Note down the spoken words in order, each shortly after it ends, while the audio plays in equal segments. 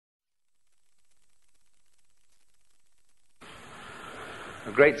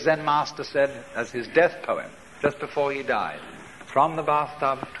A great Zen master said as his death poem, just before he died, "From the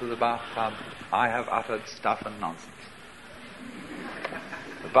bathtub to the bathtub, I have uttered stuff and nonsense."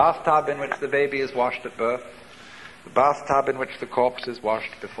 The bathtub in which the baby is washed at birth, the bathtub in which the corpse is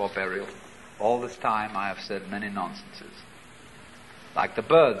washed before burial, all this time I have said many nonsenses. Like the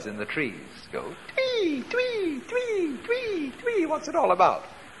birds in the trees go, twee, twee, twee, twee, twee, what's it all about?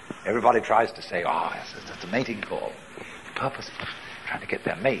 Everybody tries to say, oh, it's a mating call. It's purposeful, trying to get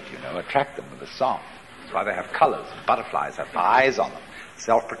their mate, attract them with a song. That's why they have colors. Butterflies have eyes on them.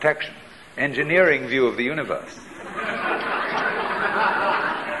 Self-protection. Engineering view of the universe.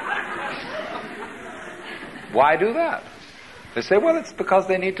 Why do that? They say, well, it's because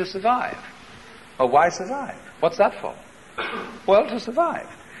they need to survive. Well, why survive? What's that for? Well, to survive.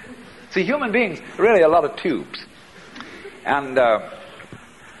 See, human beings are really a lot of tubes. And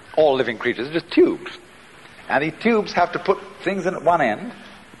all living creatures are just tubes. And these tubes have to put things in at one end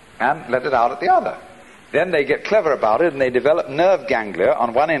and let it out at the other. Then they get clever about it and they develop nerve ganglia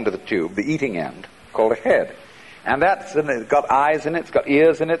on one end of the tube, the eating end, called a head. And it's got eyes in it, it's got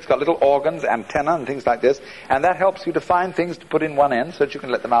ears in it, it's got little organs, antenna and things like this. And that helps you to find things to put in one end so that you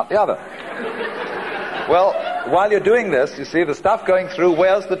can let them out the other. Well, while you're doing this, you see, the stuff going through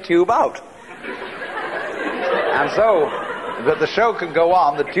wears the tube out. And so, that the show can go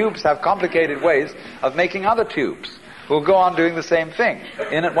on, the tubes have complicated ways of making other tubes who will go on doing the same thing.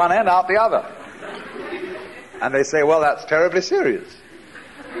 In at one end, out the other. And they say, well, that's terribly serious.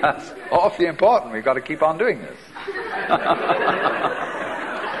 That's awfully important. We've got to keep on doing this.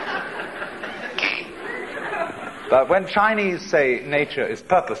 But when Chinese say nature is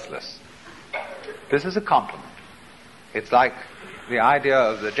purposeless, this is a compliment. It's like the idea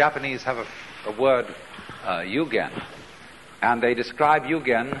of the Japanese have a word, yugen, and they describe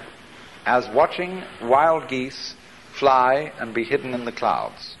yugen as watching wild geese fly and be hidden in the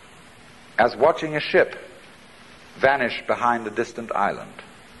clouds, as watching a ship vanish behind a distant island,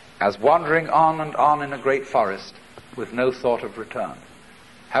 as wandering on and on in a great forest with no thought of return.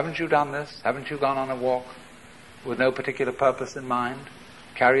 Haven't you done this? Haven't you gone on a walk with no particular purpose in mind?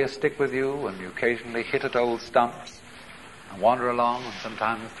 Carry a stick with you and you occasionally hit at old stumps and wander along and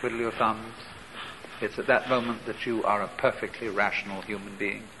sometimes twiddle your thumbs. It's at that moment that you are a perfectly rational human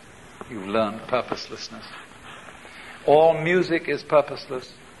being. You've learned purposelessness. All music is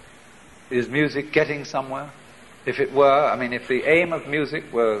purposeless. Is music getting somewhere? If it were, if the aim of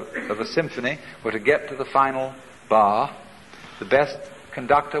music of a symphony were to get to the final bar, the best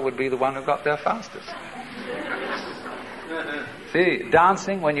conductor would be the one who got there fastest. See,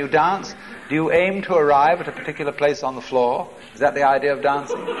 dancing, when you dance, do you aim to arrive at a particular place on the floor? Is that the idea of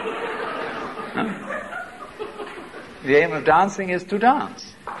dancing? The aim of dancing is to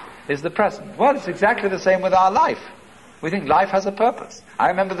dance, is the present. Well, it's exactly the same with our life. We think life has a purpose. I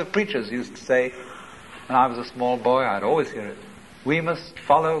remember the preachers used to say, when I was a small boy, I'd always hear it, we must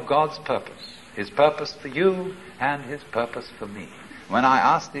follow God's purpose. His purpose for you and His purpose for me. When I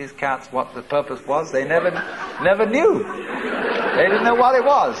asked these cats what the purpose was, they never knew. They didn't know what it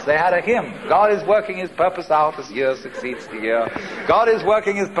was. They had a hymn. God is working His purpose out as year succeeds to year. God is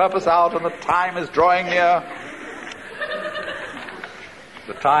working His purpose out and the time is drawing near.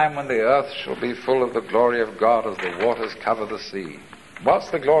 The time when the earth shall be full of the glory of God as the waters cover the sea. What's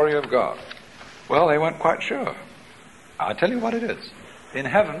the glory of God? Well, they weren't quite sure. I'll tell you what it is. In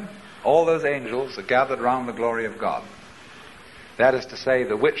heaven, all those angels are gathered round the glory of God. That is to say,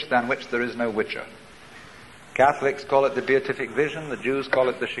 the which than which there is no witcher. Catholics call it the beatific vision, the Jews call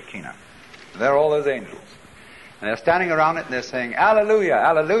it the Shekinah. They're all those angels. And they're standing around it and they're saying, Alleluia,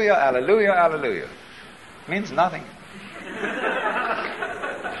 Alleluia, Alleluia, Alleluia. It means nothing.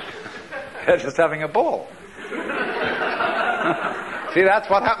 They're just having a ball. See, that's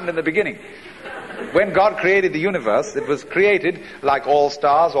what happened in the beginning. When God created the universe, it was created like all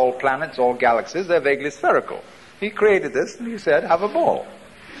stars, all planets, all galaxies. They're vaguely spherical. He created this and He said, have a ball.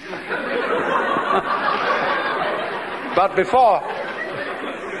 But before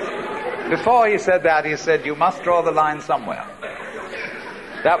He said that, He said, you must draw the line somewhere.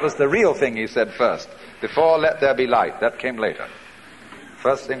 That was the real thing He said first. Before let there be light. That came later.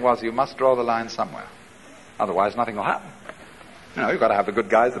 First thing was, you must draw the line somewhere. Otherwise nothing will happen. You've got to have the good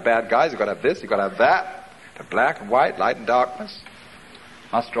guys, the bad guys, you've got to have this, you've got to have that. The black and white, light and darkness.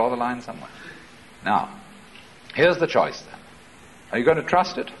 Must draw the line somewhere. Now, here's the choice then. Are you going to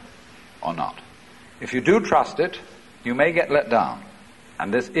trust it or not? If you do trust it, you may get let down.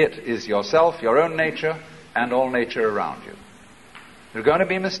 And this it is yourself, your own nature, and all nature around you. There are going to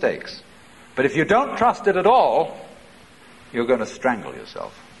be mistakes. But if you don't trust it at all, you're going to strangle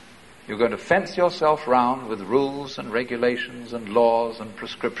yourself. You're going to fence yourself round with rules and regulations and laws and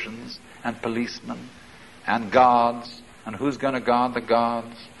prescriptions and policemen and guards, and who's going to guard the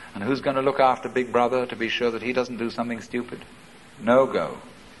guards, and who's going to look after Big Brother to be sure that he doesn't do something stupid. No go.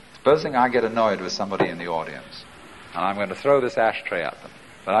 Supposing I get annoyed with somebody in the audience, and I'm going to throw this ashtray at them,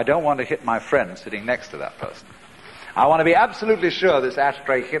 but I don't want to hit my friend sitting next to that person. I want to be absolutely sure this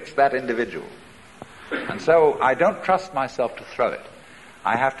ashtray hits that individual. And so I don't trust myself to throw it.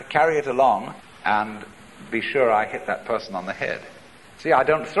 I have to carry it along and be sure I hit that person on the head. See, I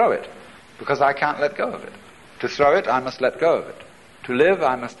don't throw it because I can't let go of it. To throw it, I must let go of it. To live,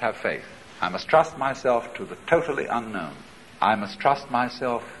 I must have faith. I must trust myself to the totally unknown. I must trust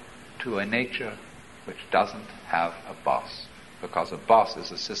myself to a nature which doesn't have a boss, because a boss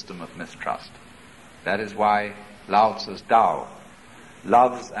is a system of mistrust. That is why Lao Tzu's Tao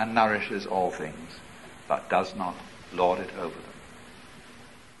loves and nourishes all things, but does not lord it over them.